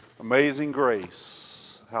Amazing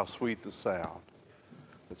grace, how sweet the sound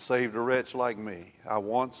that saved a wretch like me. I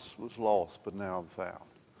once was lost, but now I'm found.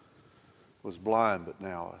 Was blind, but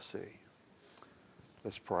now I see.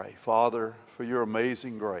 Let's pray. Father, for your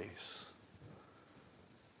amazing grace,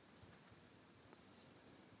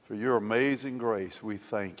 for your amazing grace, we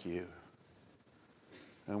thank you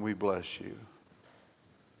and we bless you.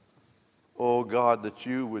 Oh God, that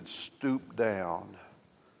you would stoop down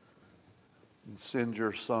and send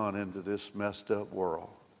your Son into this messed up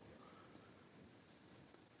world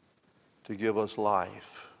to give us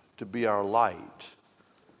life, to be our light,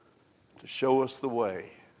 to show us the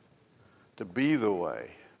way, to be the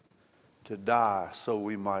way, to die so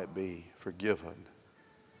we might be forgiven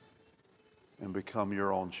and become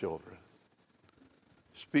your own children.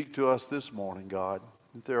 Speak to us this morning, God.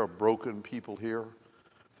 If there are broken people here,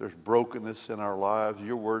 if there's brokenness in our lives,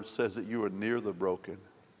 your word says that you are near the broken.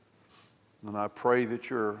 And I pray that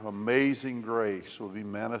your amazing grace will be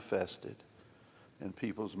manifested in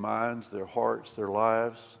people's minds, their hearts, their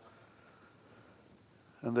lives,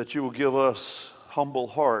 and that you will give us humble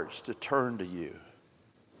hearts to turn to you.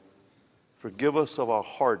 Forgive us of our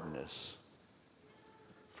hardness.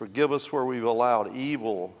 Forgive us where we've allowed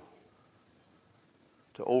evil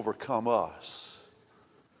to overcome us.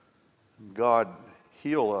 And God,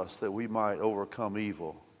 heal us that we might overcome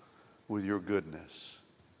evil with your goodness.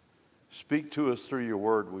 Speak to us through your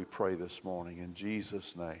word, we pray this morning. In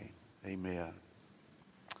Jesus' name, amen.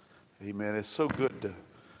 Amen. It's so good to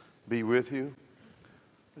be with you.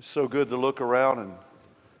 It's so good to look around and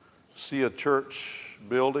see a church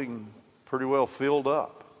building pretty well filled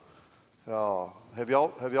up. Have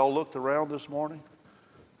y'all looked around this morning?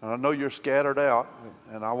 And I know you're scattered out,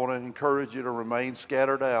 and I want to encourage you to remain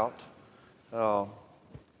scattered out. But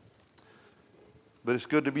it's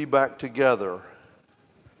good to be back together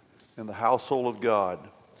in the household of God.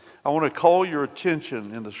 I want to call your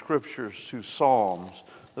attention in the scriptures to Psalms,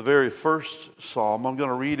 the very first Psalm. I'm going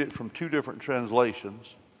to read it from two different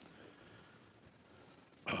translations.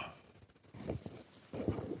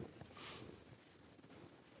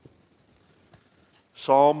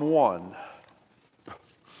 Psalm 1.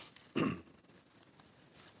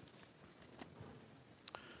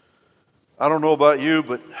 I don't know about you,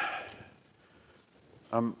 but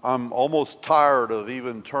I'm almost tired of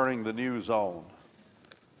even turning the news on,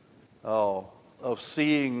 of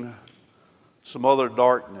seeing some other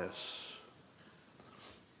darkness.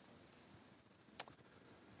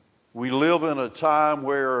 We live in a time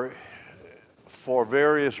where, for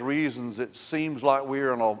various reasons, it seems like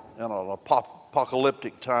we're in an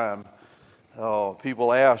apocalyptic time.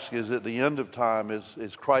 People ask, is it the end of time?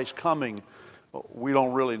 Is Christ coming? We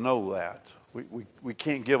don't really know that. We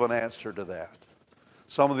can't give an answer to that.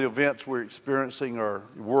 Some of the events we're experiencing are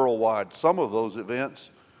worldwide. Some of those events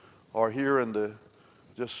are here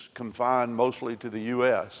just confined mostly to the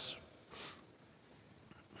U.S.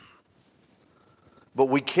 But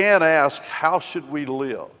we can ask, how should we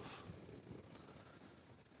live?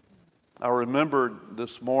 I remembered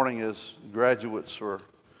this morning as graduates were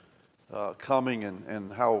coming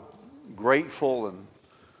and how grateful and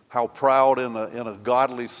how proud in a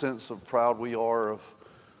godly sense of proud we are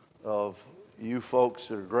of you folks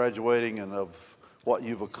that are graduating and of what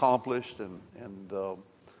you've accomplished and the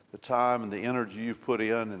time and the energy you've put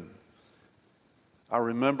in. And I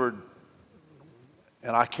remembered,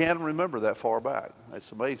 and I can remember that far back.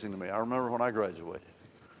 It's amazing to me. I remember when I graduated.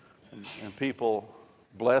 And people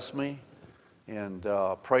blessed me and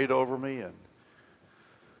prayed over me. And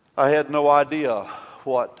I had no idea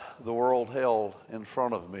what the world held in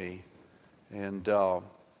front of me. And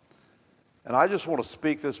I just want to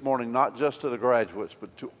speak this morning, not just to the graduates,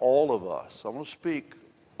 but to all of us. I want to speak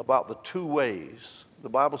about the two ways. The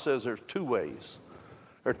Bible says there's two ways.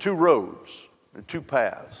 There are two roads. There are two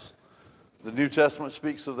paths. The New Testament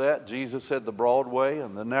speaks of that. Jesus said the broad way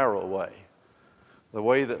and the narrow way. The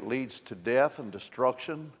way that leads to death and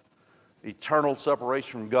destruction, eternal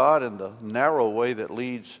separation from God, and the narrow way that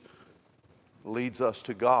leads us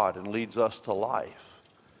to God and leads us to life.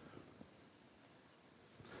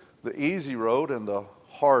 The easy road and the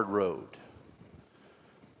hard road.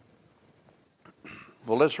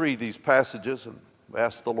 Well, let's read these passages and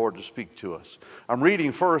ask the Lord to speak to us. I'm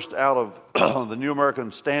reading first out of the New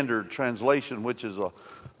American Standard Translation, which is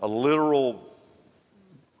a literal,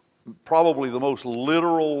 probably the most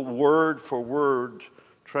literal word for word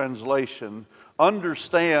translation.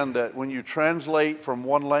 Understand that when you translate from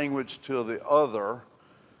one language to the other,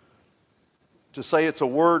 to say it's a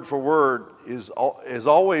word for word is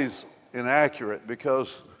always inaccurate,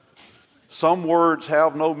 because some words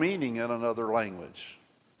have no meaning in another language,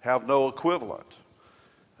 have no equivalent.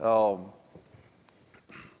 Um,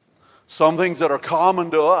 some things that are common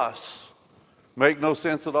to us make no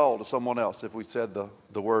sense at all to someone else if we said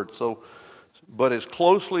the word. But as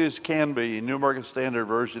closely as can be, New American Standard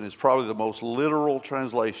Version is probably the most literal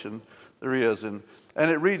translation there is. And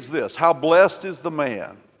it reads this: how blessed is the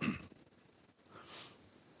man.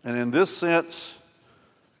 And in this sense,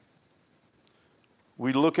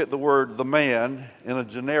 we look at the word the man in a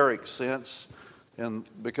generic sense, and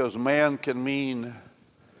because man can mean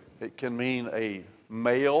a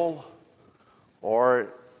male, or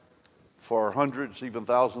for hundreds, even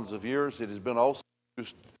thousands of years, it has been also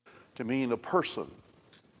used to mean a person,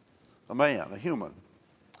 a man, a human.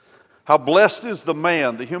 How blessed is the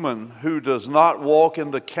man, the human, who does not walk in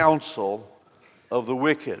the counsel of the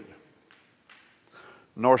wicked,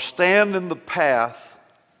 nor stand in the path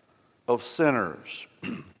of sinners,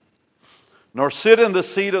 nor sit in the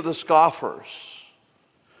seat of the scoffers,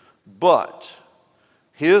 but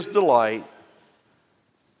his delight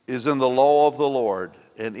is in the law of the Lord,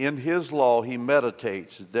 and in his law he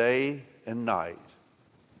meditates day and night.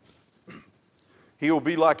 He will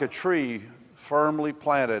be like a tree firmly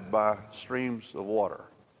planted by streams of water,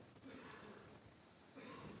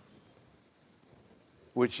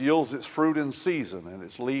 which yields its fruit in season, and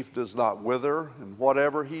its leaf does not wither, and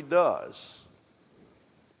whatever he does,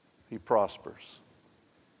 he prospers.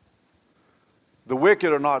 The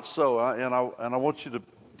wicked are not so, and I want you to,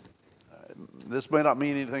 this may not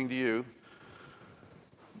mean anything to you,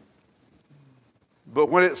 but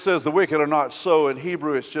when it says the wicked are not so, in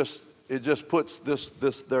Hebrew it just puts this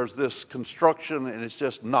there's this construction, and it's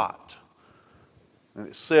just not. And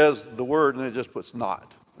it says the word, and it just puts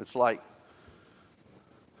not. It's like,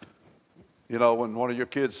 you know, when one of your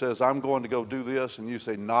kids says, I'm going to go do this, and you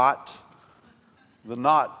say not, the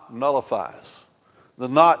not nullifies. The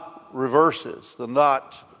not reverses. The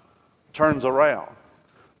not turns around.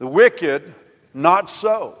 The wicked, not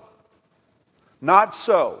so. Not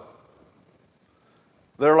so.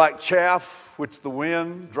 They're like chaff which the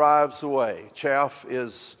wind drives away. Chaff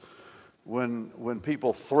is when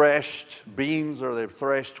people threshed beans or they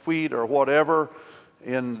threshed wheat or whatever.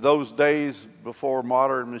 In those days before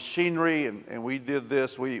modern machinery, and we did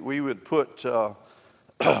this, we would put,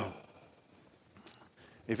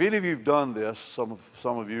 if any of you have done this, some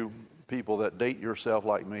of you people that date yourself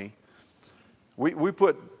like me, we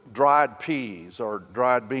put dried peas or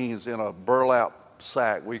dried beans in a burlap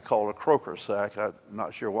sack we call a croaker sack. I'm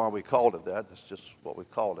not sure why we called it that. It's just what we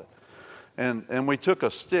called it. And we took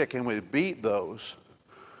a stick and we beat those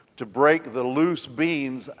to break the loose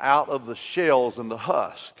beans out of the shells and the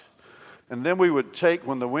husk. And then we would take,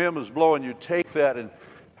 when the wind was blowing, you'd take that and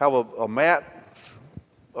have a mat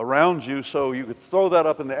around you so you could throw that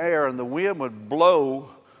up in the air, and the wind would blow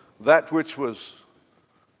that which was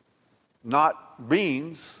not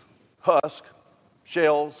beans, husk,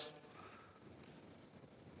 shells,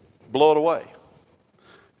 blow it away.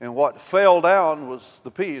 And what fell down was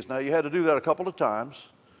the peas. Now, you had to do that a couple of times.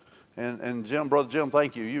 And Jim, Brother Jim,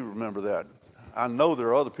 thank you. You remember that. I know there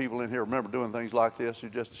are other people in here who remember doing things like this. You're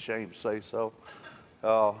just ashamed to say so.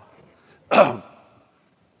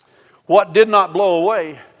 What did not blow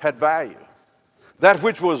away had value. That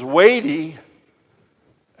which was weighty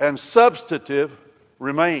and substantive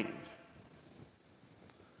remained.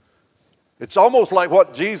 It's almost like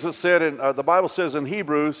what Jesus said in, the Bible says in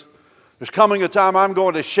Hebrews, there's coming a time I'm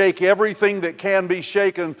going to shake everything that can be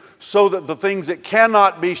shaken so that the things that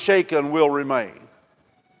cannot be shaken will remain.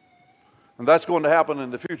 And that's going to happen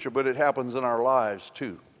in the future, but it happens in our lives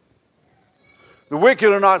too. The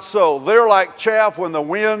wicked are not so. They're like chaff when the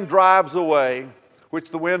wind drives away,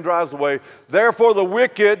 which the wind drives away. Therefore the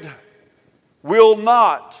wicked will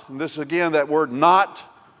not, and this again, that word not,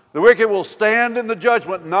 the wicked will stand in the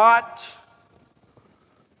judgment, not,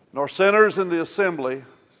 nor sinners in the assembly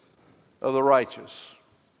of the righteous.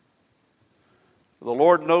 The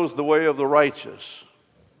Lord knows the way of the righteous,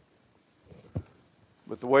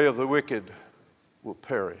 but the way of the wicked will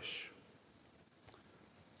perish.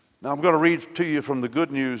 Now I'm going to read to you from the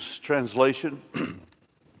Good News translation.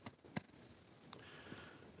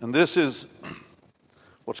 And this is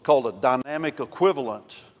what's called a dynamic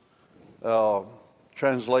equivalent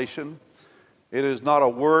translation. It is not a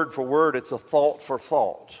word for word, it's a thought for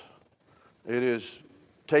thought. It is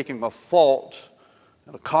taking a thought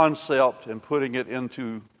and a concept and putting it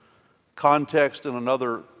into context in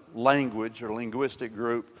another language or linguistic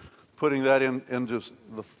group, putting that into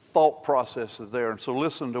the thought process is there. And so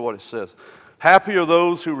listen to what it says. Happy are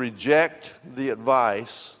those who reject the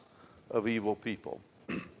advice of evil people,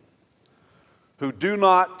 who do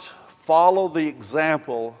not follow the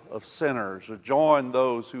example of sinners or join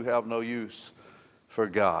those who have no use for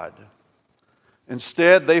God.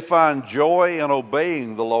 Instead, they find joy in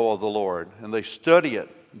obeying the law of the Lord, and they study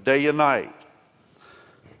it day and night.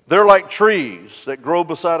 They're like trees that grow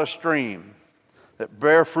beside a stream, that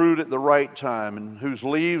bear fruit at the right time, and whose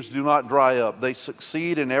leaves do not dry up. They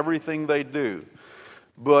succeed in everything they do.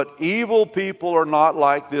 But evil people are not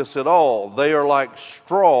like this at all. They are like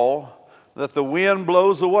straw that the wind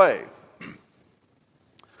blows away.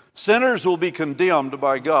 Sinners will be condemned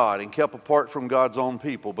by God and kept apart from God's own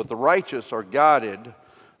people, but the righteous are guided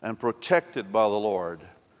and protected by the Lord.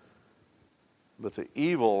 But the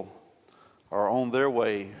evil are on their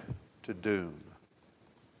way to doom.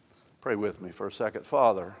 Pray with me for a second.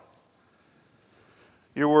 Father,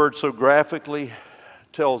 your word so graphically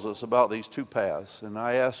tells us about these two paths, and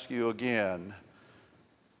I ask you again,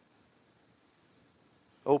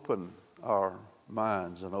 open our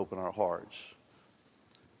minds and open our hearts.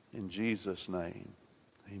 In Jesus' name,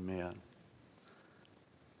 amen.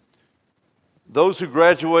 Those who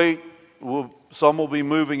graduate, some will be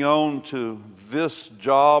moving on to this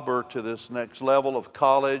job or to this next level of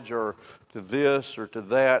college or to this or to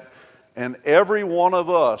that. And every one of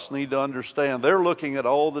us need to understand they're looking at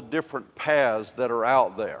all the different paths that are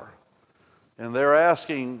out there. And they're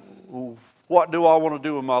asking, what do I want to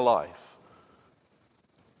do with my life?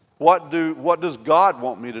 What does God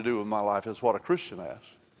want me to do with my life is what a Christian asks.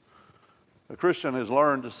 A Christian has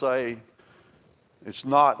learned to say, it's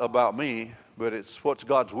not about me, but it's what's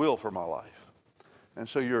God's will for my life. And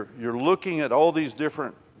so you're looking at all these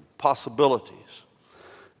different possibilities.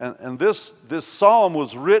 And this psalm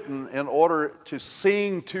was written in order to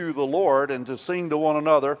sing to the Lord and to sing to one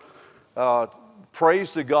another.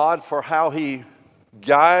 Praise to God for how He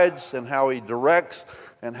guides and how He directs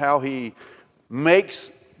and how He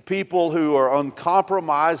makes people who are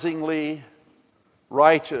uncompromisingly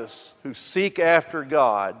righteous, who seek after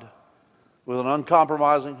God with an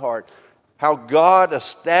uncompromising heart, how God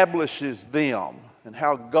establishes them and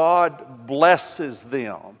how God blesses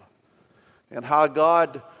them and how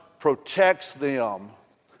God protects them.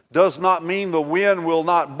 Does not mean the wind will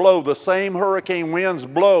not blow. The same hurricane winds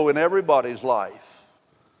blow in everybody's life.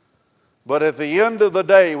 But at the end of the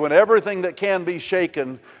day, when everything that can be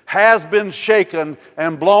shaken has been shaken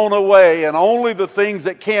and blown away, and only the things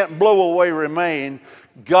that can't blow away remain,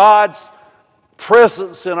 God's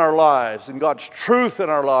presence in our lives and God's truth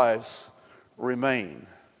in our lives remain.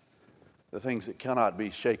 The things that cannot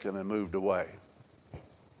be shaken and moved away.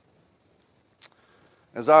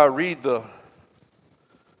 As I read the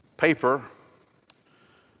paper,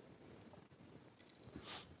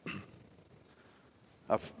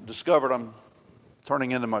 I've discovered I'm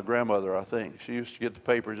turning into my grandmother, I think. She used to get the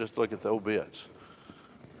paper just to look at the obits.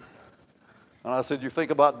 And I said, you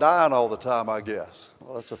think about dying all the time, I guess.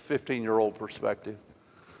 Well, that's a 15-year-old perspective.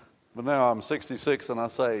 But now I'm 66 and I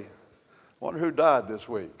say, I wonder who died this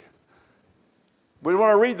week. But when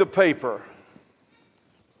I read the paper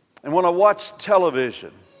and when I watch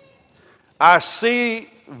television, I see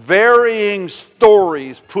varying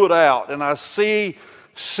stories put out and I see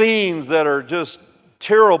scenes that are just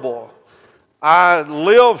terrible. I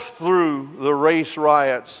lived through the race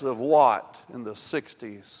riots of Watt in the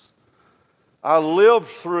 60s. I lived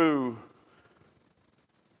through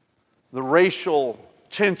the racial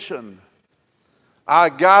tension. I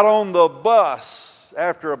got on the bus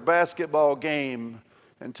after a basketball game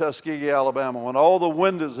in Tuskegee, Alabama, when all the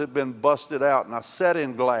windows had been busted out, and I sat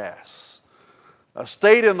in glass. I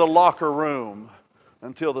stayed in the locker room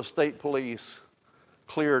until the state police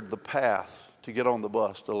cleared the path to get on the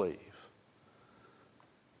bus to leave.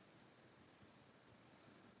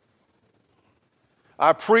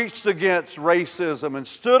 I preached against racism and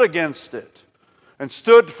stood against it and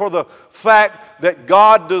stood for the fact that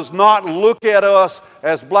God does not look at us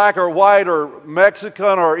as black or white or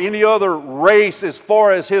Mexican or any other race as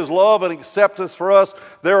far as His love and acceptance for us.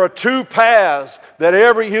 There are two paths that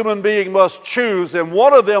every human being must choose, and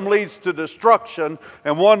one of them leads to destruction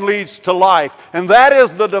and one leads to life. And that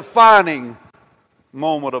is the defining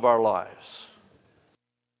moment of our lives.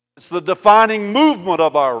 It's the defining movement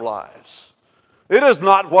of our lives. It is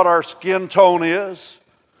not what our skin tone is.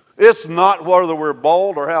 It's not whether we're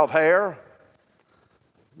bald or have hair.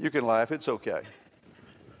 You can laugh, it's okay.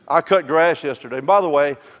 I cut grass yesterday. And by the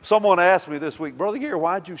way, someone asked me this week, Brother Gear,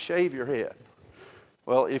 why'd you shave your head?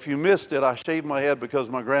 Well, if you missed it, I shaved my head because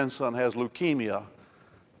my grandson has leukemia.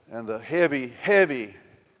 And the heavy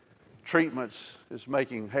treatments is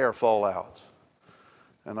making hair fall out.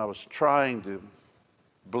 And I was trying to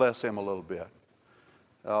bless him a little bit.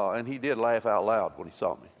 And he did laugh out loud when he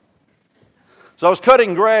saw me. So I was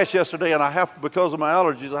cutting grass yesterday, and because of my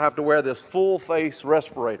allergies, I have to wear this full-face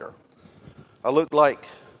respirator. I looked like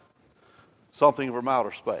something from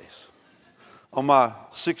outer space on my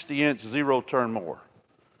 60-inch zero-turn mower,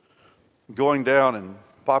 going down and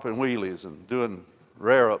popping wheelies and doing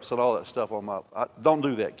rear-ups and all that stuff on my... don't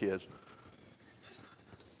do that, kids.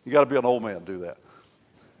 You got to be an old man to do that.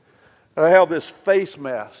 I have this face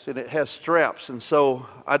mask, and it has straps, and so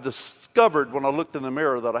I discovered when I looked in the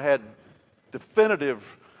mirror that I had definitive,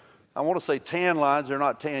 I want to say tan lines. They're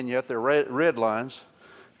not tan yet. They're red lines,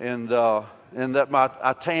 and that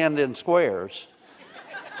I tanned in squares.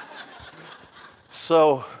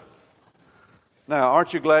 So, now,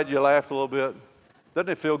 aren't you glad you laughed a little bit? Doesn't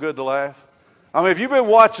it feel good to laugh? I mean, if you've been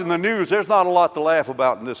watching the news, there's not a lot to laugh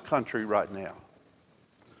about in this country right now.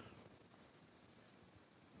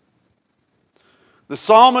 The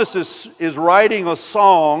psalmist is writing a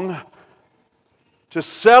song to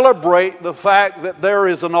celebrate the fact that there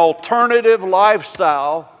is an alternative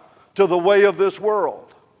lifestyle to the way of this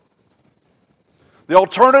world. The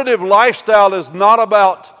alternative lifestyle is not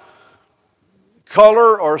about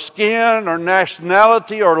color or skin or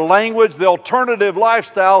nationality or language. The alternative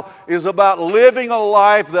lifestyle is about living a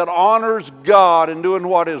life that honors God and doing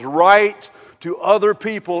what is right to other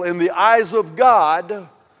people in the eyes of God,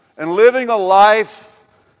 and living a life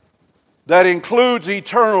that includes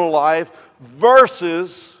eternal life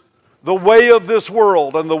versus the way of this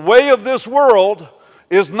world. And the way of this world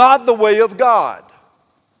is not the way of God.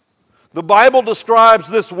 The Bible describes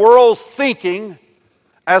this world's thinking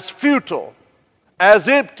as futile, as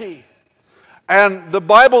empty. And the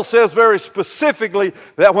Bible says very specifically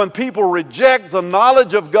that when people reject the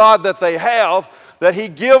knowledge of God that they have, that He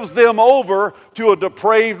gives them over to a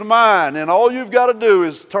depraved mind. And all you've got to do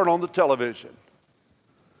is turn on the television.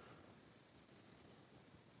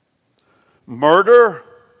 Murder,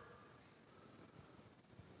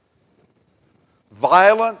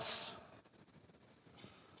 violence,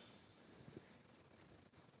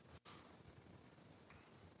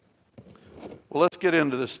 well, let's get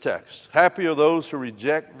into this text. Happy are those who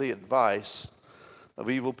reject the advice of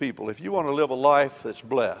evil people. If you want to live a life that's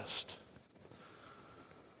blessed,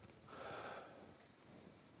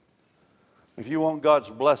 if you want God's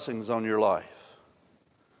blessings on your life,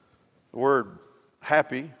 the word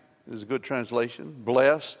happy is a good translation.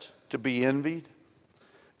 Blessed, to be envied,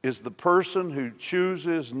 is the person who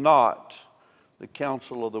chooses not the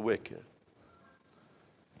counsel of the wicked.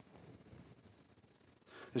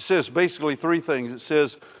 It says basically three things. It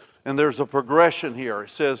says, and there's a progression here.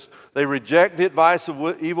 It says they reject the advice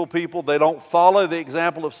of evil people, they don't follow the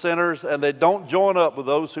example of sinners, and they don't join up with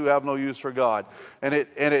those who have no use for God. And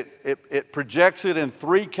it projects it in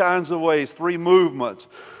three kinds of ways, three movements.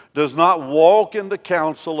 Does not walk in the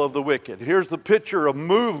counsel of the wicked. Here's the picture of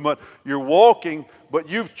movement. You're walking, but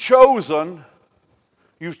you've chosen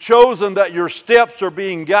that your steps are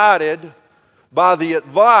being guided by the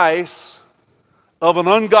advice of an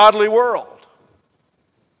ungodly world.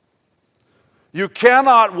 You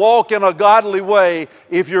cannot walk in a godly way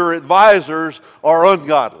if your advisors are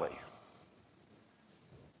ungodly.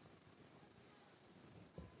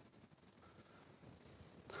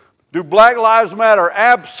 Do Black Lives Matter?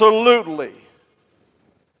 Absolutely.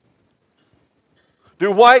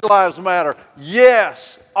 Do white lives matter?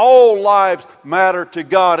 Yes. All lives matter to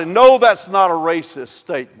God. And no, that's not a racist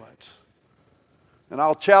statement. And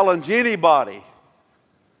I'll challenge anybody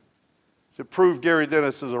to prove Gary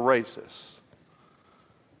Dennis is a racist.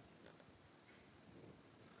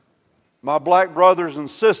 My black brothers and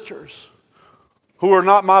sisters, who are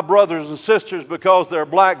not my brothers and sisters because they're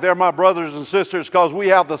black, they're my brothers and sisters because we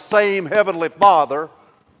have the same Heavenly Father,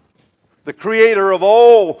 the Creator of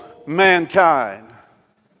all mankind.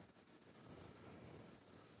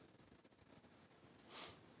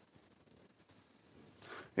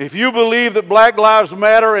 If you believe that Black Lives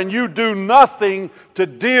Matter and you do nothing to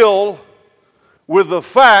deal with the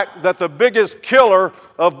fact that the biggest killer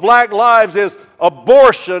of black lives is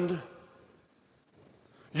abortion,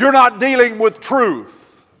 you're not dealing with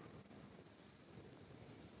truth.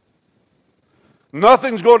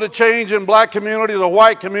 Nothing's going to change in black communities or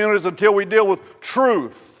white communities until we deal with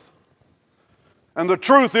truth. And the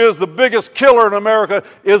truth is the biggest killer in America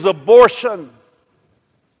is abortion.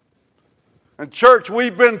 And church,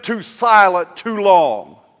 we've been too silent too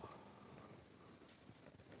long.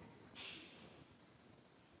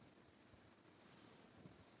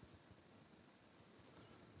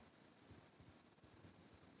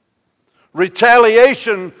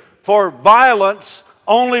 Retaliation for violence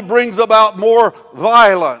only brings about more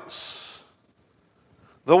violence.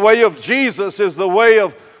 The way of Jesus is the way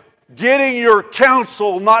of getting your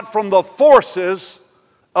counsel not from the forces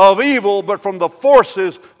of evil, but from the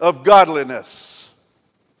forces of godliness.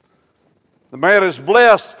 The man is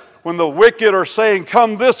blessed when the wicked are saying,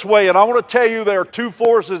 come this way. And I want to tell you there are two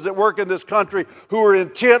forces that work in this country who are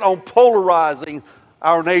intent on polarizing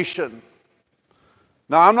our nation.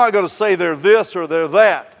 Now, I'm not going to say they're this or they're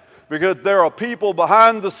that, because there are people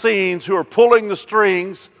behind the scenes who are pulling the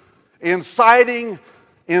strings, inciting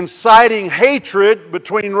hatred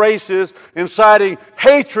between races, inciting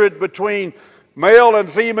hatred between male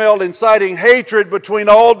and female, inciting hatred between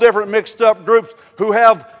all different mixed up groups who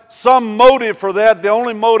have some motive for that. The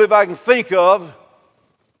only motive I can think of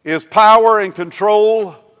is power and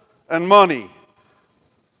control and money.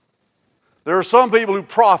 There are some people who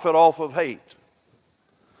profit off of hate,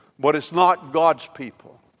 but it's not God's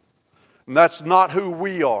people. And that's not who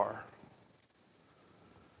we are.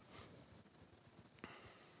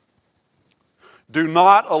 Do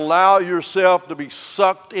not allow yourself to be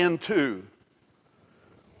sucked into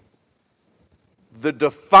the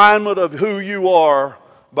definement of who you are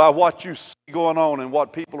by what you see going on and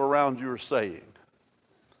what people around you are saying.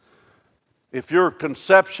 If your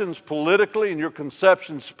conceptions politically and your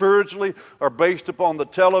conceptions spiritually are based upon the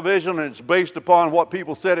television, and it's based upon what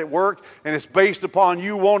people said at work, and it's based upon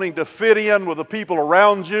you wanting to fit in with the people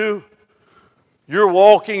around you, you're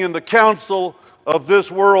walking in the counsel of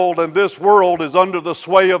this world, and this world is under the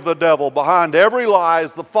sway of the devil. Behind every lie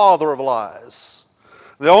is the father of lies.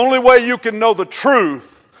 The only way you can know the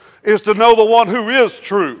truth is to know the one who is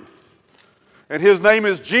truth. And his name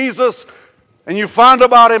is Jesus, and you find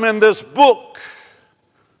about him in this book.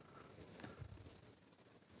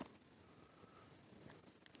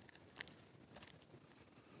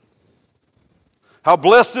 How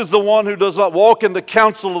blessed is the one who does not walk in the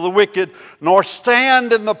counsel of the wicked, nor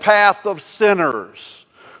stand in the path of sinners.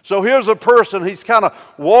 So here's a person, he's kind of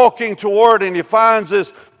walking toward, and he finds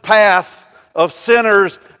this path of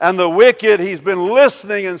sinners and the wicked. He's been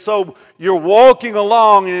listening, and so you're walking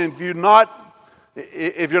along, and if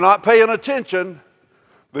you're not paying attention,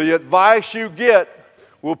 the advice you get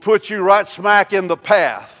will put you right smack in the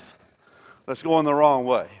path that's going the wrong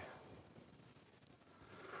way.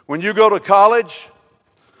 When you go to college,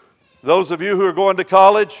 those of you who are going to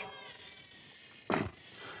college,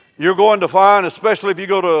 you're going to find, especially if you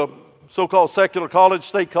go to so-called secular college,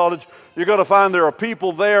 state college, you're going to find there are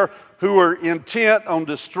people there who are intent on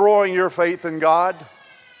destroying your faith in God,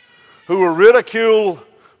 who will ridicule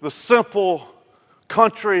the simple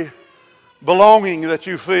country belonging that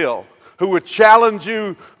you feel, who would challenge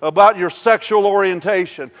you about your sexual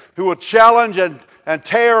orientation, who would challenge and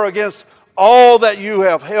tear against all that you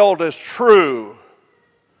have held as true.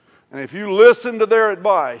 And if you listen to their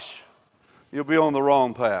advice, you'll be on the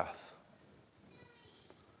wrong path.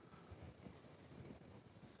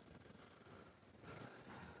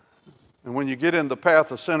 And when you get in the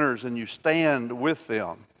path of sinners and you stand with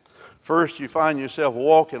them, first you find yourself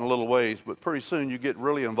walking a little ways, but pretty soon you get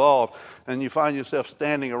really involved and you find yourself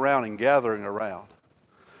standing around and gathering around.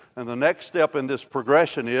 And the next step in this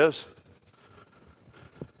progression is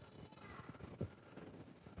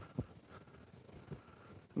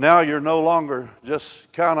now you're no longer just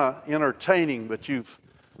kind of entertaining, but you've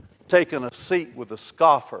taken a seat with the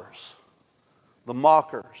scoffers, the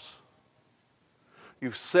mockers.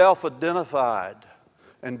 You've self-identified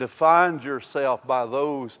and defined yourself by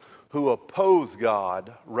those who oppose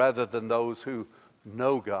God rather than those who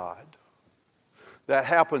know God. That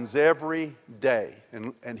happens every day.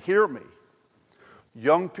 And hear me,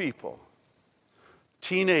 young people,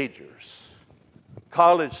 teenagers,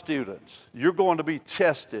 college students, you're going to be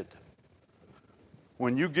tested.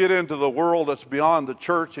 When you get into the world that's beyond the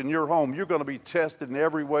church in your home, you're going to be tested in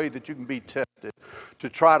every way that you can be tested to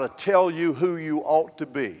try to tell you who you ought to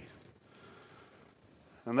be.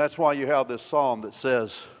 And that's why you have this psalm that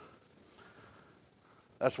says,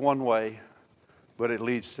 that's one way, but it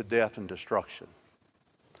leads to death and destruction.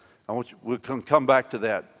 We'll come back to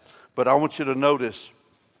that. But I want you to notice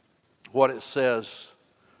what it says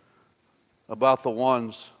about the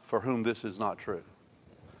ones for whom this is not true.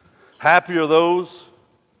 Happy are those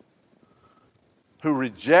who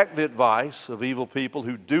reject the advice of evil people,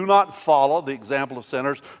 who do not follow the example of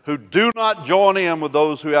sinners, who do not join in with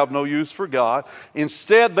those who have no use for God.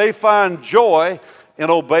 Instead, they find joy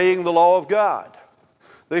in obeying the law of God.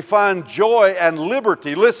 They find joy and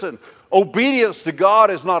liberty. Listen, obedience to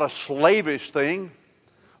God is not a slavish thing.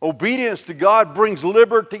 Obedience to God brings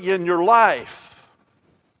liberty in your life.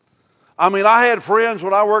 I mean, I had friends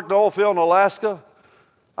when I worked in the oil field in Alaska.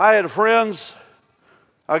 I had friends.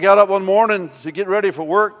 I got up one morning to get ready for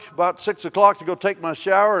work, about 6 o'clock to go take my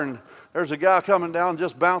shower, and there's a guy coming down,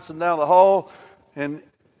 just bouncing down the hall, and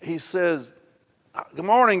he says, "Good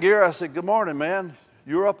morning, Gary." I said, "Good morning, man.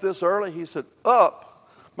 You were up this early?" He said, "Up.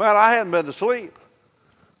 Man, I hadn't been to sleep.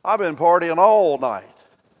 I've been partying all night.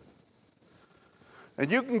 And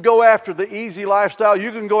you can go after the easy lifestyle.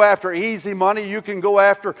 You can go after easy money. You can go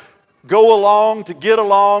along, to get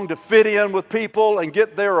along, to fit in with people and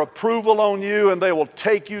get their approval on you, and they will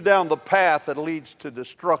take you down the path that leads to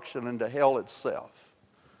destruction and to hell itself.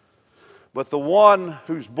 But the one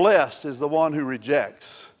who's blessed is the one who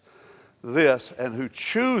rejects this and who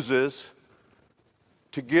chooses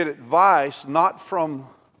to get advice not from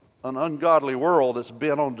an ungodly world that's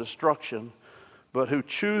bent on destruction, but who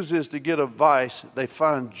chooses to get advice. They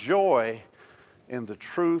find joy in the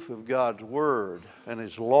truth of God's Word and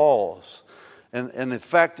His laws. And in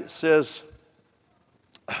fact, it says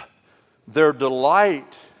their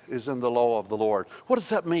delight is in the law of the Lord. What does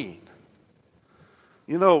that mean?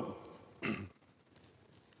 You know,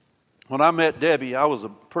 when I met Debbie, I was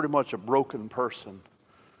pretty much a broken person.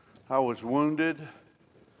 I was wounded.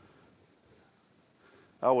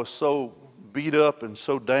 I was so beat up and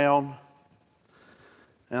so down.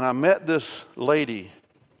 And I met this lady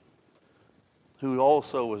who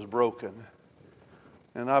also was broken.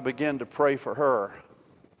 And I began to pray for her.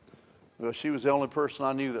 Well, she was the only person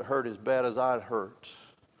I knew that hurt as bad as I'd hurt.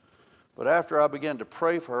 But after I began to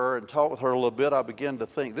pray for her and talk with her a little bit, I began to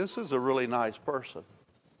think, this is a really nice person.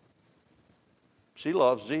 She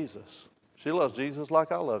loves Jesus. She loves Jesus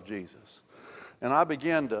like I love Jesus. And I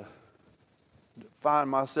began to find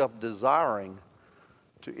myself desiring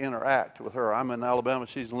to interact with her. I'm in Alabama,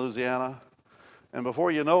 she's in Louisiana. And before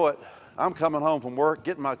you know it, I'm coming home from work,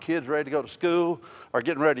 getting my kids ready to go to school, or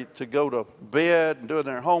getting ready to go to bed and doing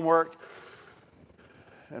their homework.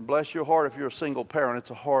 And bless your heart, if you're a single parent,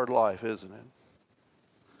 it's a hard life, isn't it?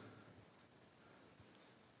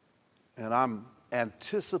 And I'm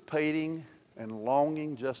anticipating and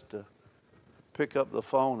longing just to pick up the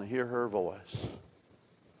phone and hear her voice.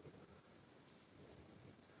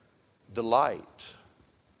 Delight.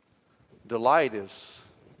 Delight is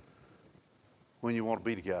when you want to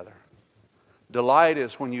be together. Delight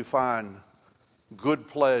is when you find good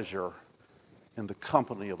pleasure in the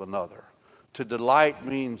company of another. To delight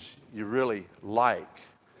means you really like.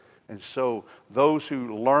 And so those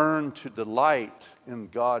who learn to delight in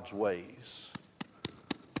God's ways,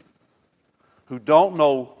 who don't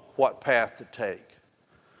know what path to take,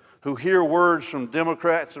 who hear words from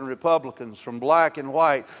Democrats and Republicans, from black and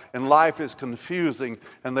white, and life is confusing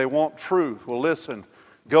and they want truth. Well, listen,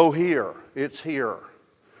 go here. It's here.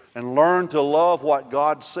 And learn to love what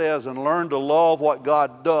God says and learn to love what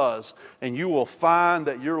God does. And you will find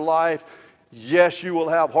that your life, yes, you will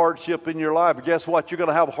have hardship in your life, but guess what? You're going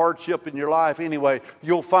to have hardship in your life anyway.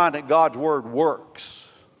 You'll find that God's Word works.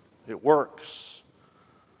 It works.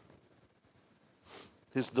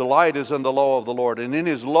 His delight is in the law of the Lord. And in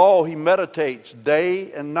His law He meditates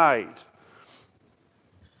day and night.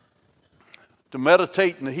 To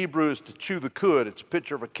meditate in the Hebrew is to chew the cud. It's a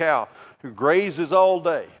picture of a cow who grazes all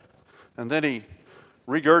day. And then he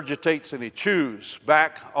regurgitates and he chews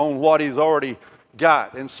back on what he's already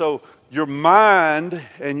got. And so your mind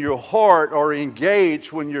and your heart are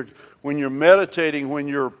engaged when you're meditating, when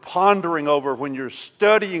you're pondering over, when you're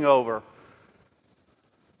studying over.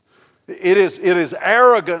 It is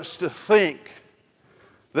arrogance to think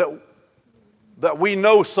that we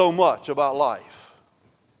know so much about life.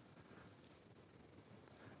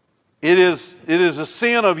 It is a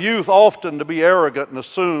sin of youth often to be arrogant and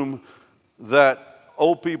assume that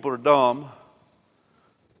old people are dumb.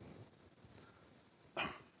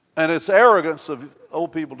 And it's arrogance of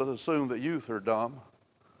old people to assume that youth are dumb.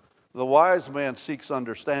 The wise man seeks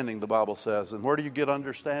understanding, the Bible says. And where do you get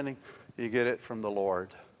understanding? You get it from the Lord.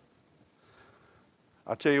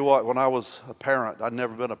 I tell you what, when I was a parent, I'd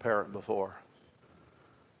never been a parent before.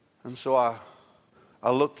 And so I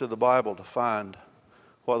looked to the Bible to find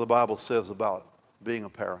what the Bible says about being a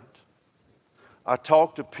parent. I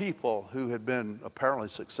talked to people who had been apparently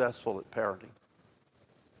successful at parenting.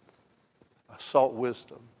 I sought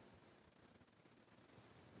wisdom.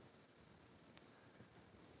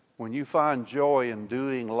 When you find joy in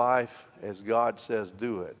doing life as God says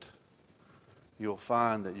do it, you'll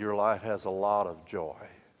find that your life has a lot of joy,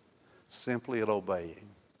 simply in obeying.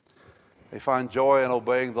 They find joy in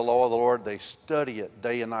obeying the law of the Lord. They study it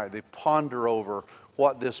day and night. They ponder over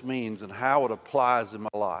what this means and how it applies in my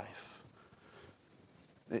life.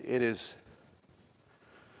 It is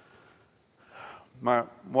one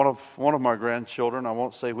of my grandchildren. I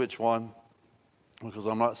won't say which one because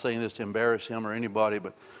I'm not saying this to embarrass him or anybody,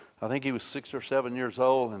 but I think he was 6 or 7 years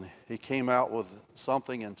old, and he came out with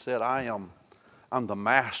something and said, I'm the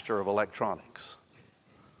master of electronics,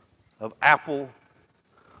 of Apple,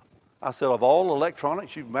 I said, of all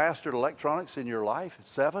electronics, you've mastered electronics in your life at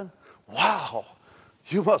 7? Wow,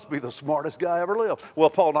 you must be the smartest guy ever lived. Well,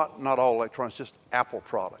 Paul, not all electronics, just Apple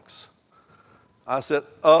products. I said,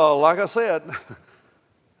 like I said,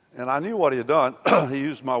 and I knew what he had done. He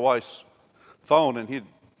used my wife's phone, and he'd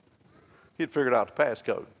figured out the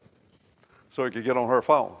passcode so he could get on her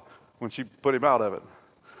phone when she put him out of it.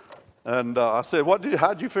 And I said,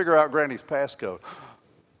 how'd you figure out Granny's passcode?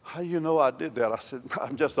 How do you know I did that? I said,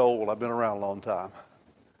 I'm just old. I've been around a long time.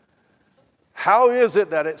 How is it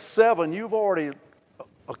that at 7 you've already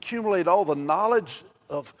accumulated all the knowledge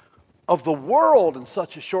of the world in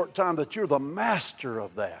such a short time that you're the master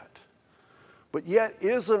of that? But yet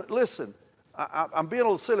listen, I'm being a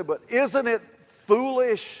little silly, but isn't it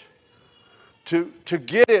foolish to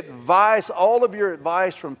get advice, all of your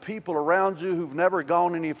advice, from people around you who've never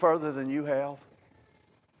gone any further than you have?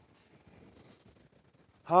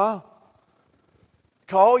 Huh?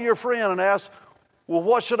 Call your friend and ask, well,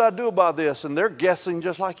 what should I do about this? And they're guessing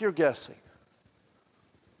just like you're guessing.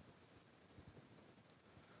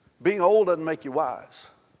 Being old doesn't make you wise,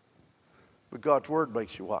 but God's Word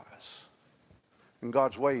makes you wise. And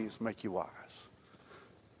God's ways make you wise.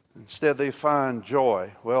 Instead, they find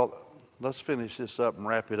joy. Well, let's finish this up and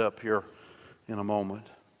wrap it up here in a moment.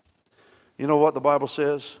 You know what the Bible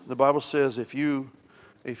says? The Bible says if you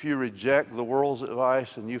reject the world's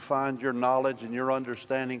advice and you find your knowledge and your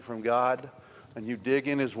understanding from God, and you dig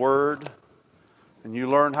in His Word, and you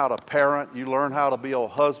learn how to parent, you learn how to be a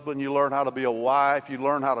husband, you learn how to be a wife, you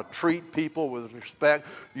learn how to treat people with respect,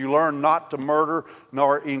 you learn not to murder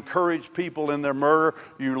nor encourage people in their murder,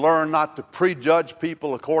 you learn not to prejudge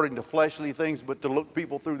people according to fleshly things, but to look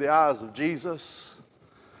people through the eyes of Jesus.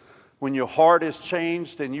 When your heart is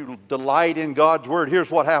changed and you delight in God's Word,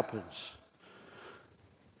 here's what happens.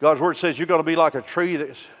 God's Word says you're going to be like a tree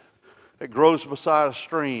that grows beside a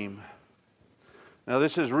stream. Now,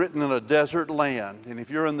 this is written in a desert land, and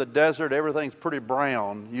if you're in the desert, everything's pretty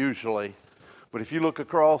brown, usually. But if you look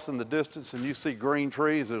across in the distance and you see green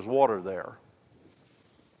trees, there's water there.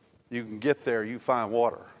 You can get there, you find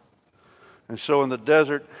water. And so in the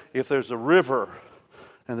desert, if there's a river,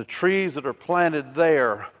 and the trees that are planted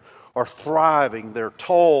there are thriving, they're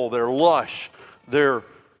tall, they're lush, they're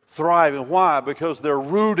thriving. Why? Because they're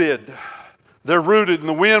rooted. They're rooted, and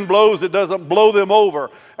the wind blows, it doesn't blow them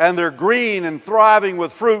over. And they're green and thriving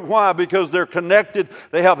with fruit. Why? Because they're connected.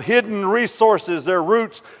 They have hidden resources. Their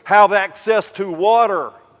roots have access to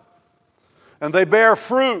water. And they bear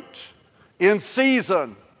fruit in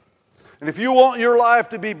season. And if you want your life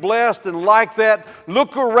to be blessed and like that,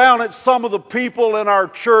 look around at some of the people in our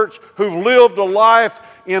church who've lived a life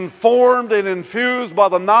informed and infused by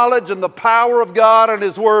the knowledge and the power of God and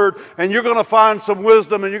His Word, and you're going to find some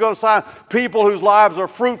wisdom, and you're going to find people whose lives are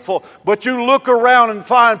fruitful. But you look around and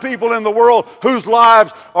find people in the world whose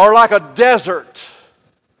lives are like a desert.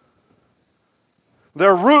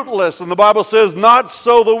 They're rootless, and the Bible says, not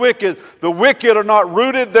so the wicked. The wicked are not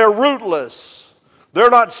rooted, they're rootless.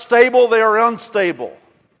 They're not stable, they are unstable.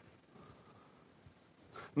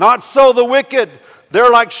 Not so the wicked. They're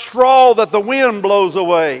like straw that the wind blows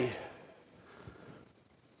away.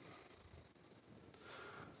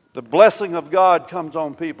 The blessing of God comes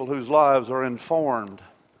on people whose lives are informed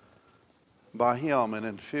by Him and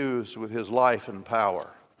infused with His life and power.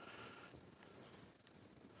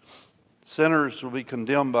 Sinners will be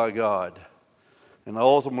condemned by God, and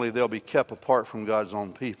ultimately they'll be kept apart from God's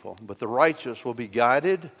own people. But the righteous will be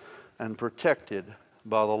guided and protected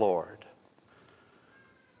by the Lord.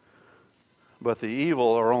 But the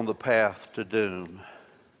evil are on the path to doom.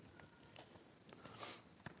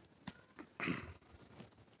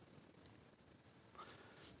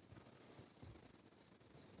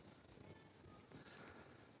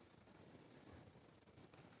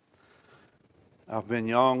 I've been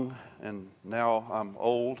young, and now I'm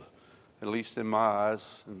old, at least in my eyes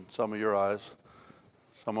and some of your eyes.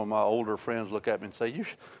 Some of my older friends look at me and say, you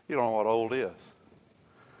don't know what old is.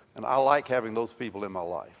 And I like having those people in my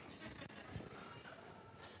life.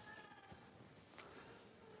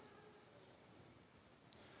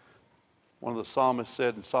 One of the psalmists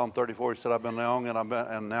said in Psalm 34, he said, I've been young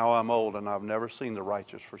and now I'm old, and I've never seen the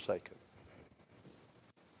righteous forsaken.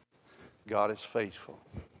 God is faithful.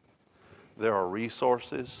 There are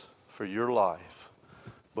resources for your life,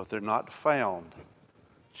 but they're not found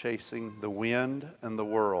chasing the wind and the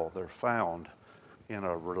world. They're found in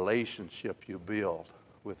a relationship you build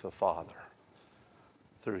with the Father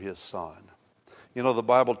through His Son. You know, the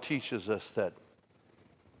Bible teaches us that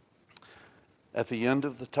at the end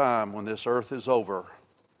of the time, when this earth is over,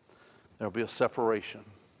 there'll be a separation.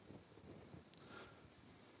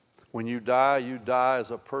 When you die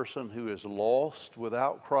as a person who is lost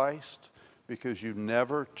without Christ because you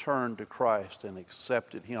never turned to Christ and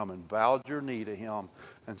accepted Him and bowed your knee to Him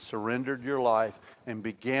and surrendered your life and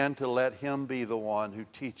began to let Him be the one who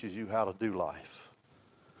teaches you how to do life.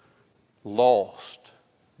 Lost,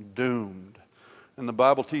 doomed. And the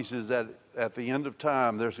Bible teaches that at the end of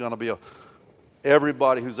time there's going to be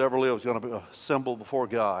everybody who's ever lived is going to be assembled before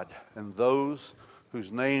God. And those whose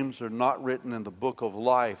names are not written in the book of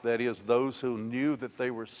life, that is, those who knew that they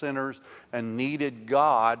were sinners and needed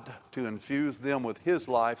God to infuse them with His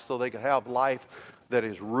life so they could have life that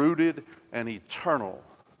is rooted and eternal.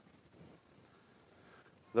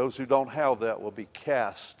 Those who don't have that will be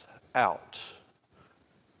cast out.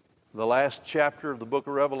 The last chapter of the book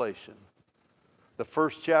of Revelation, the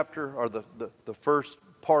first chapter, or the first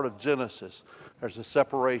part of Genesis, there's a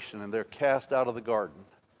separation and they're cast out of the garden.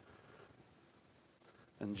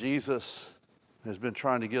 And Jesus has been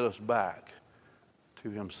trying to get us back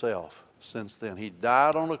to Himself since then. He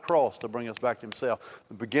died on the cross to bring us back to Himself.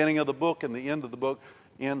 The beginning of the book and the end of the book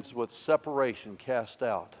ends with separation, cast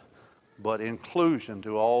out, but inclusion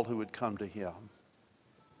to all who would come to Him.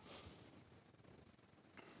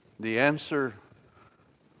 The answer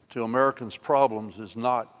to Americans' problems is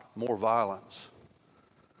not more violence.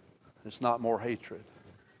 It's not more hatred.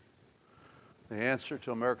 The answer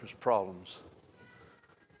to America's problems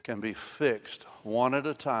can be fixed one at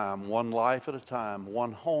a time, one life at a time,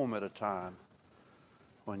 one home at a time,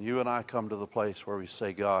 when you and I come to the place where we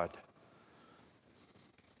say, God,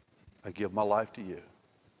 I give my life to You.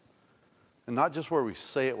 And not just where we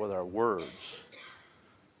say it with our words,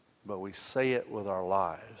 but we say it with our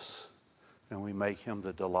lives, and we make Him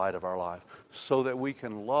the delight of our life, so that we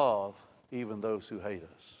can love even those who hate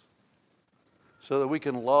us, so that we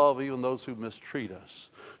can love even those who mistreat us,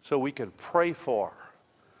 so we can pray for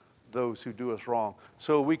those who do us wrong,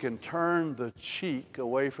 so we can turn the cheek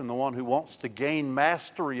away from the one who wants to gain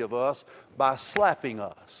mastery of us by slapping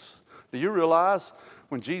us. Do you realize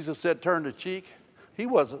when Jesus said turn the cheek, He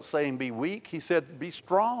wasn't saying be weak. He said be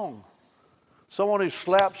strong. Someone who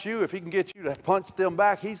slaps you, if he can get you to punch them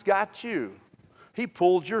back, he's got you. He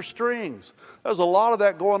pulled your strings. There's a lot of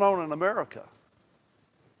that going on in America.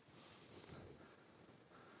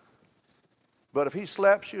 But if he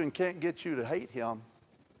slaps you and can't get you to hate him,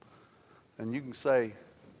 and you can say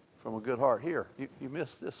from a good heart, here, you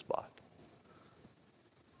missed this spot,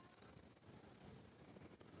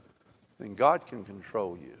 then God can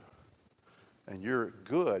control you, and your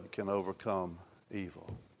good can overcome evil.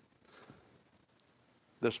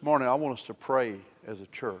 This morning, I want us to pray as a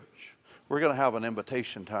church. We're going to have an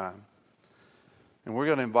invitation time, and we're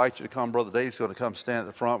going to invite you to come. Brother Dave's going to come stand at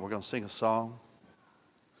the front. We're going to sing a song.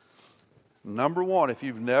 Number one, if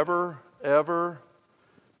you've never, ever,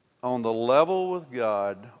 on the level with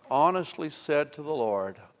God, honestly said to the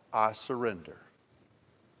Lord, I surrender.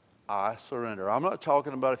 I surrender. I'm not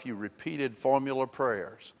talking about if you repeated formula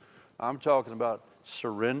prayers. I'm talking about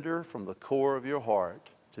surrender from the core of your heart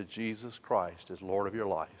to Jesus Christ as Lord of your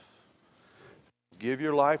life. Give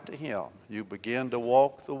your life to Him. You begin to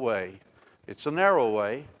walk the way. It's a narrow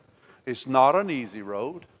way. It's not an easy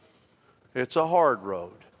road. It's a hard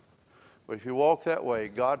road. But if you walk that way,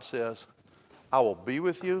 God says, I will be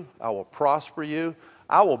with you. I will prosper you.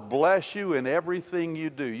 I will bless you in everything you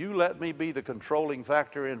do. You let me be the controlling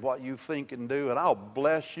factor in what you think and do, and I'll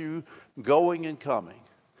bless you going and coming.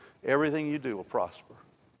 Everything you do will prosper.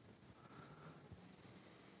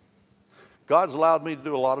 God's allowed me to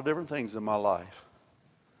do a lot of different things in my life.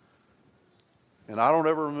 And I don't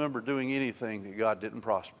ever remember doing anything that God didn't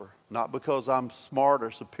prosper. Not because I'm smart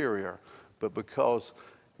or superior, but because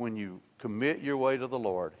when you commit your way to the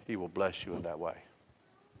Lord, He will bless you in that way.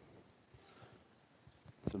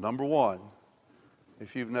 So number one,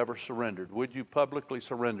 if you've never surrendered, would you publicly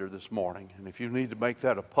surrender this morning? And if you need to make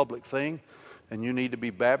that a public thing and you need to be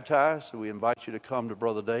baptized, we invite you to come to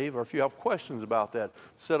Brother Dave. Or if you have questions about that,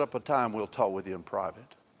 set up a time. We'll talk with you in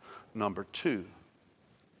private. Number two,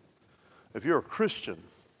 if you're a Christian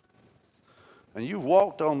and you've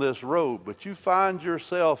walked on this road, but you find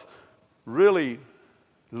yourself really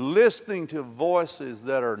listening to voices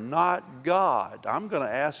that are not God, I'm going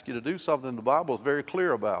to ask you to do something the Bible is very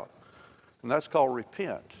clear about. And that's called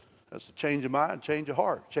repent. That's a change of mind, change of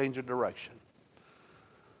heart, change of direction.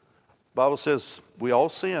 The Bible says we all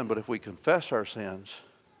sin, but if we confess our sins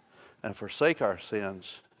and forsake our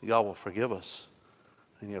sins, God will forgive us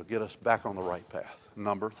and He'll get us back on the right path.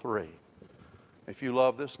 Number three, if you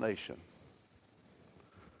love this nation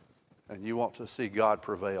and you want to see God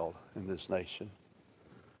prevail in this nation,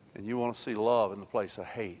 and you want to see love in the place of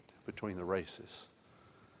hate between the races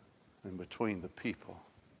and between the people,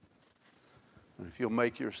 And if you'll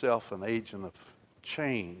make yourself an agent of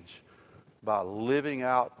change by living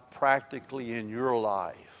out practically in your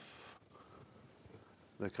life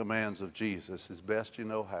the commands of Jesus as best you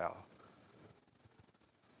know how,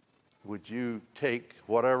 would you take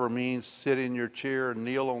whatever means, sit in your chair,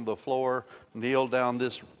 kneel on the floor, kneel down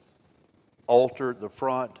this altar at the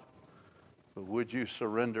front, but would you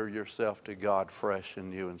surrender yourself to God fresh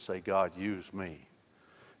in you and say, God, use me.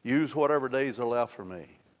 Use whatever days are left for me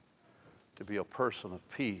to be a person of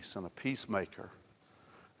peace and a peacemaker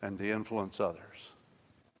and to influence others.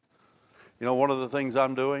 You know, one of the things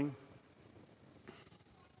I'm doing,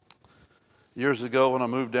 years ago when I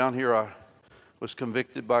moved down here, I was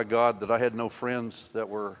convicted by God that I had no friends that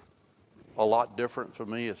were a lot different from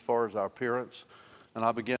me as far as our appearance. And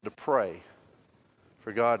I began to pray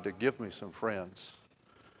for God to give me some friends,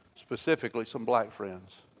 specifically some black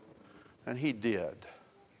friends. And He did.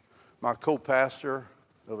 My co-pastor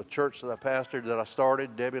of a church that I pastored, that I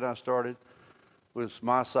started, Debbie and I started, was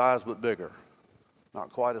my size but bigger.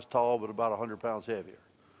 Not quite as tall, but about 100 pounds heavier.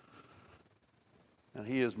 And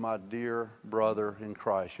he is my dear brother in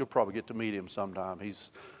Christ. You'll probably get to meet him sometime.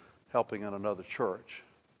 He's helping in another church.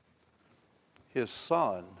 His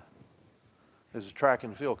son is a track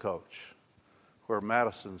and field coach where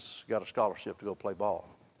Madison's got a scholarship to go play ball.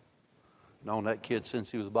 Known that kid since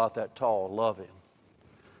he was about that tall. Love him.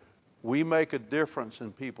 We make a difference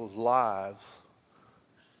in people's lives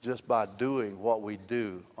just by doing what we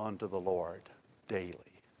do unto the Lord daily.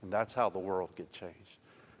 And that's how the world gets changed.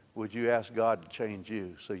 Would you ask God to change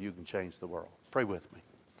you so you can change the world? Pray with me.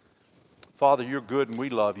 Father, you're good and we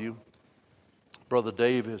love you. Brother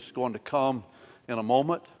Dave is going to come in a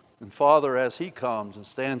moment. And Father, as he comes and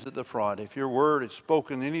stands at the front, if your word is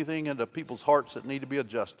spoken anything into people's hearts that need to be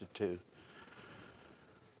adjusted to,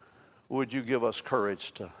 would you give us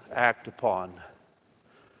courage to act upon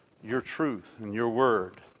your truth and your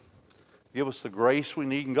word? Give us the grace we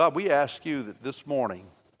need. And God, we ask you that this morning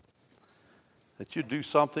that you do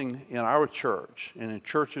something in our church and in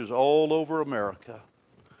churches all over America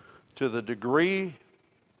to the degree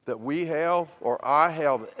that we have or I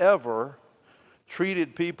have ever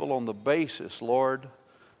treated people on the basis, Lord,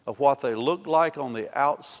 of what they look like on the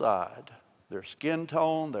outside, their skin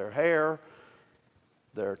tone, their hair,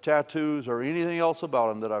 their tattoos, or anything else about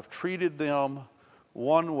them, that I've treated them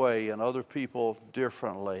one way and other people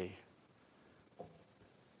differently.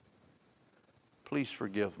 Please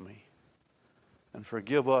forgive me. And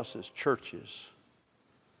forgive us as churches.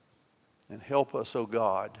 And help us, oh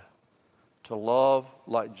God, to love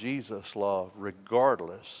like Jesus loved,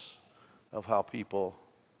 regardless of how people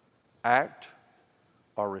act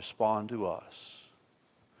or respond to us.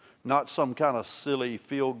 Not some kind of silly,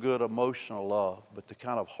 feel-good, emotional love, but the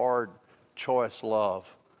kind of hard choice love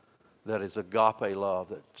that is agape love,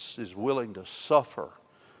 that is willing to suffer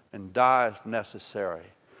and die if necessary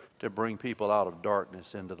to bring people out of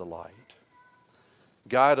darkness into the light.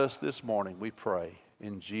 Guide us this morning, we pray,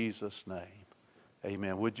 in Jesus' name.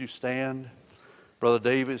 Amen. Would you stand? Brother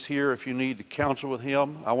Dave is here if you need to counsel with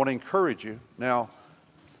him. I want to encourage you. Now,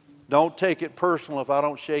 don't take it personal if I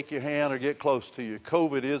don't shake your hand or get close to you.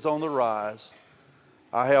 COVID is on the rise.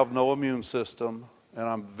 I have no immune system, and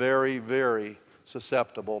I'm very, very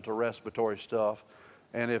susceptible to respiratory stuff.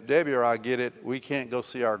 And if Debbie or I get it, we can't go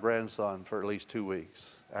see our grandson for at least 2 weeks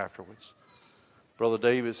afterwards. Brother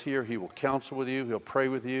Dave is here. He will counsel with you. He'll pray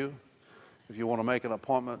with you. If you want to make an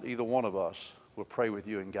appointment, either one of us will pray with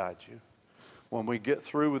you and guide you. When we get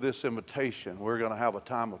through with this invitation, we're going to have a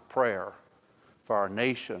time of prayer for our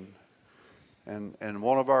nation. And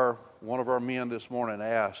one of our men this morning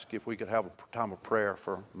asked if we could have a time of prayer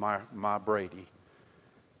for my Brady.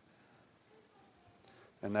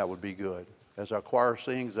 And that would be good. As our choir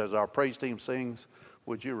sings, as our praise team sings,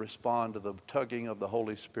 would you respond to the tugging of the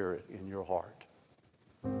Holy Spirit in your heart?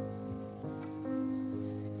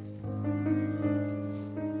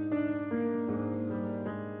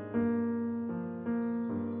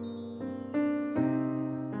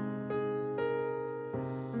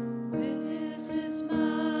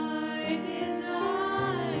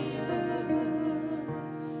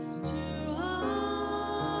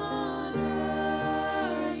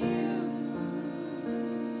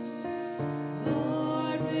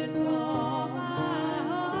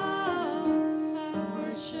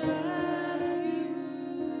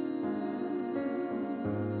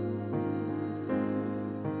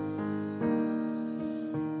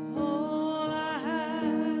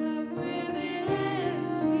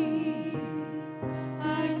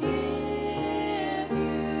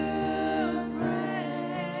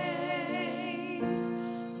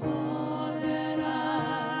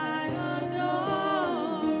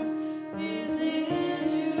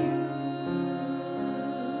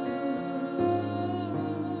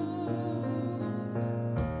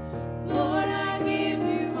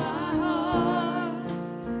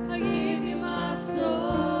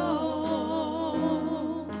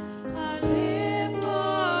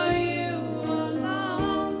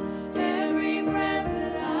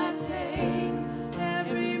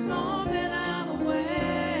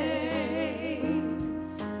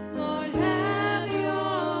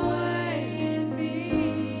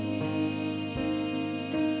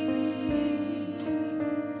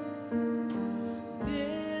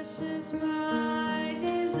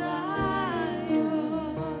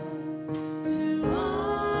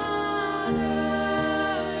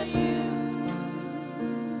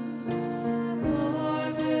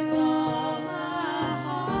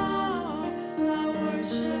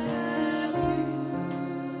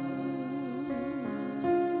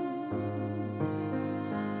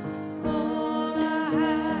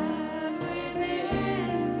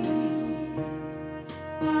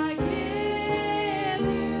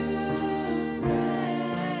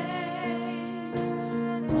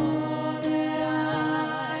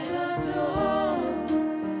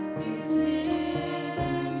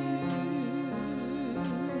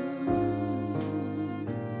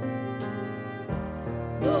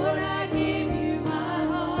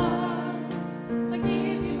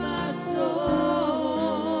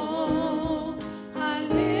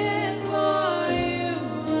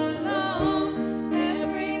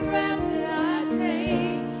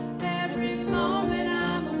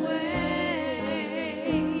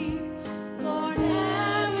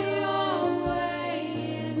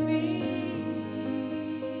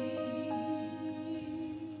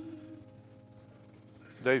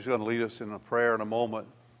 Dave's going to lead us in a prayer in a moment.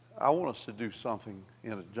 I want us to do something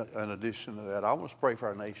in addition to that. I want us to pray for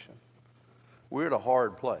our nation. We're at a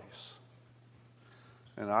hard place.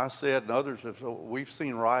 And I said, and others have, we've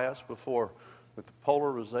seen riots before, but the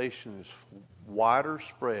polarization is wider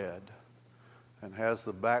spread and has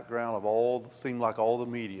the background of seem like all the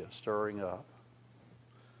media stirring up.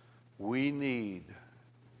 We need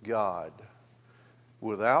God.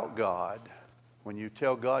 Without God, when you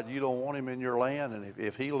tell God you don't want him in your land, and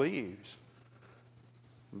if he leaves,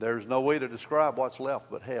 there's no way to describe what's left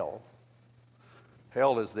but hell.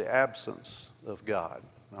 Hell is the absence of God.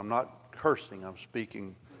 I'm not cursing, I'm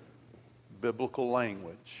speaking biblical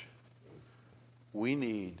language. We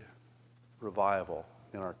need revival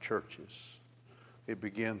in our churches. It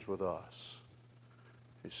begins with us.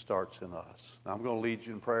 It starts in us. Now, I'm going to lead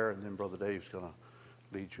you in prayer, and then Brother Dave's going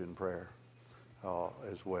to lead you in prayer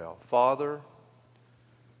as well. Father,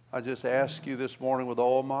 I just ask you this morning with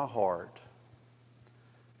all my heart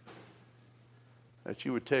that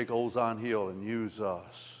you would take Old Zion Hill and use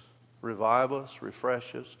us. Revive us,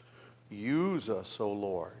 refresh us. Use us, O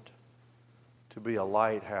Lord, to be a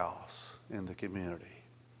lighthouse in the community.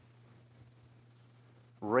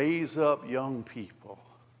 Raise up young people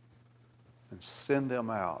and send them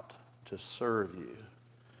out to serve you.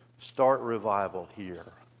 Start revival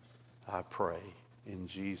here, I pray, in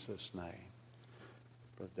Jesus' name.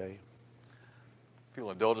 Brother Dave. If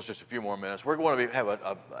you'll indulge us just a few more minutes, we're going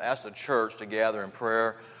to ask the church to gather in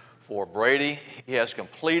prayer for Brady. He has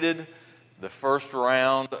completed the first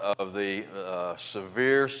round of the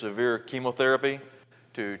severe chemotherapy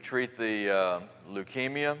to treat the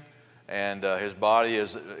leukemia, and his body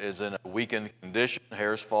is in a weakened condition.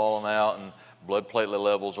 Hair's falling out, and blood platelet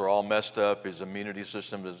levels are all messed up. His immunity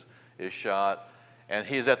system is shot. And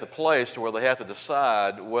he's at the place where they have to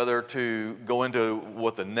decide whether to go into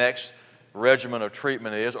what the next regimen of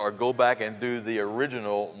treatment is or go back and do the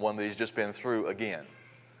original one that he's just been through again.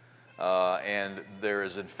 And there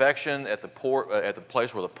is infection at the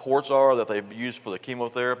place where the ports are that they've used for the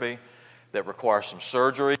chemotherapy that requires some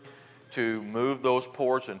surgery to move those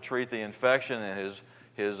ports and treat the infection. And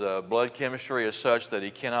his blood chemistry is such that he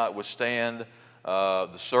cannot withstand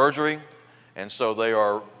the surgery. And so they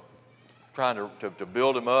are trying to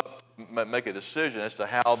build him up, make a decision as to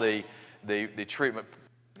how the treatment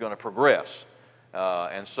is going to progress.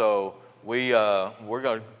 And so we're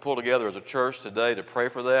going to pull together as a church today to pray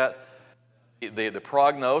for that. The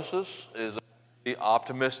prognosis is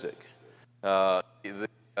optimistic. The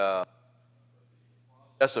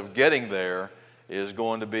process of getting there is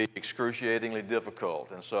going to be excruciatingly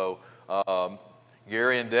difficult. And so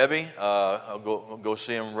Gary and Debbie, I'll go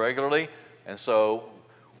see them regularly. And so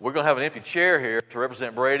we're going to have an empty chair here to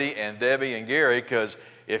represent Brady and Debbie and Gary, because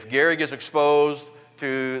if Gary gets exposed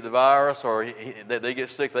to the virus or they get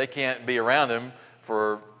sick, they can't be around him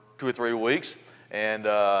for 2 or 3 weeks. And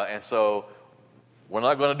so we're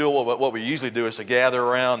not going to do what we usually do, is to gather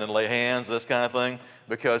around and lay hands, this kind of thing,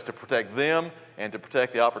 because to protect them and to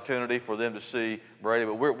protect the opportunity for them to see Brady.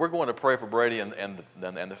 But we're going to pray for Brady and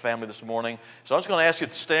the family this morning. So I'm just going to ask you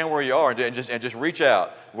to stand where you are and just reach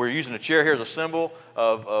out. We're using a chair here as a symbol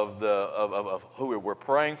of who we're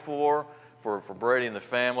praying for Brady and the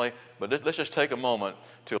family. But let's just take a moment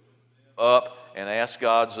to up and ask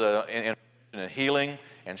God's intervention and healing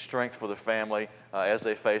and strength for the family as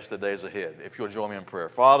they face the days ahead. If you'll join me in prayer.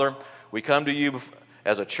 Father, we come to you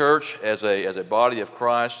as a church, as a body of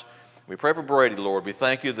Christ. We pray for Brady, Lord. We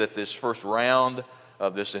thank you that this first round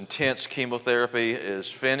of this intense chemotherapy is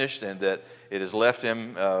finished and that it has left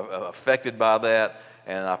him affected by that.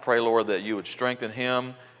 And I pray, Lord, that you would strengthen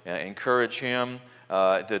him, encourage him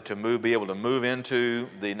be able to move into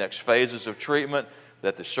the next phases of treatment,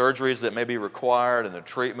 that the surgeries that may be required and the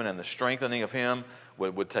treatment and the strengthening of him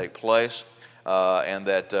would take place, and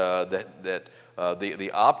that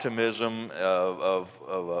the optimism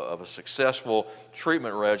of a successful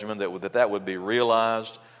treatment regimen that would be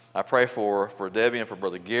realized. I pray for Debbie and for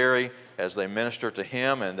Brother Gary as they minister to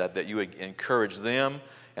him, and that you would encourage them,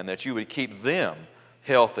 and that you would keep them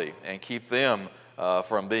healthy and keep them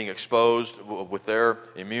from being exposed with their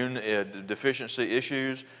immune deficiency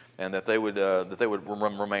issues, and that they would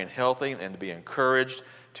remain healthy and to be encouraged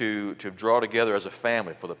to draw together as a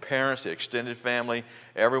family, for the parents, the extended family,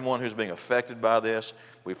 everyone who's being affected by this.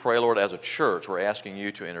 We pray, Lord, as a church, we're asking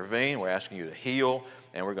you to intervene, we're asking you to heal,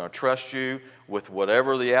 and we're going to trust you with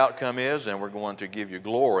whatever the outcome is, and we're going to give you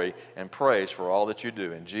glory and praise for all that you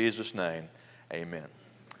do. In Jesus' name, amen.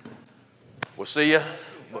 We'll see you.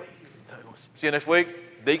 See you next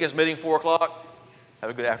week. Deacons meeting 4 o'clock. Have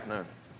a good afternoon.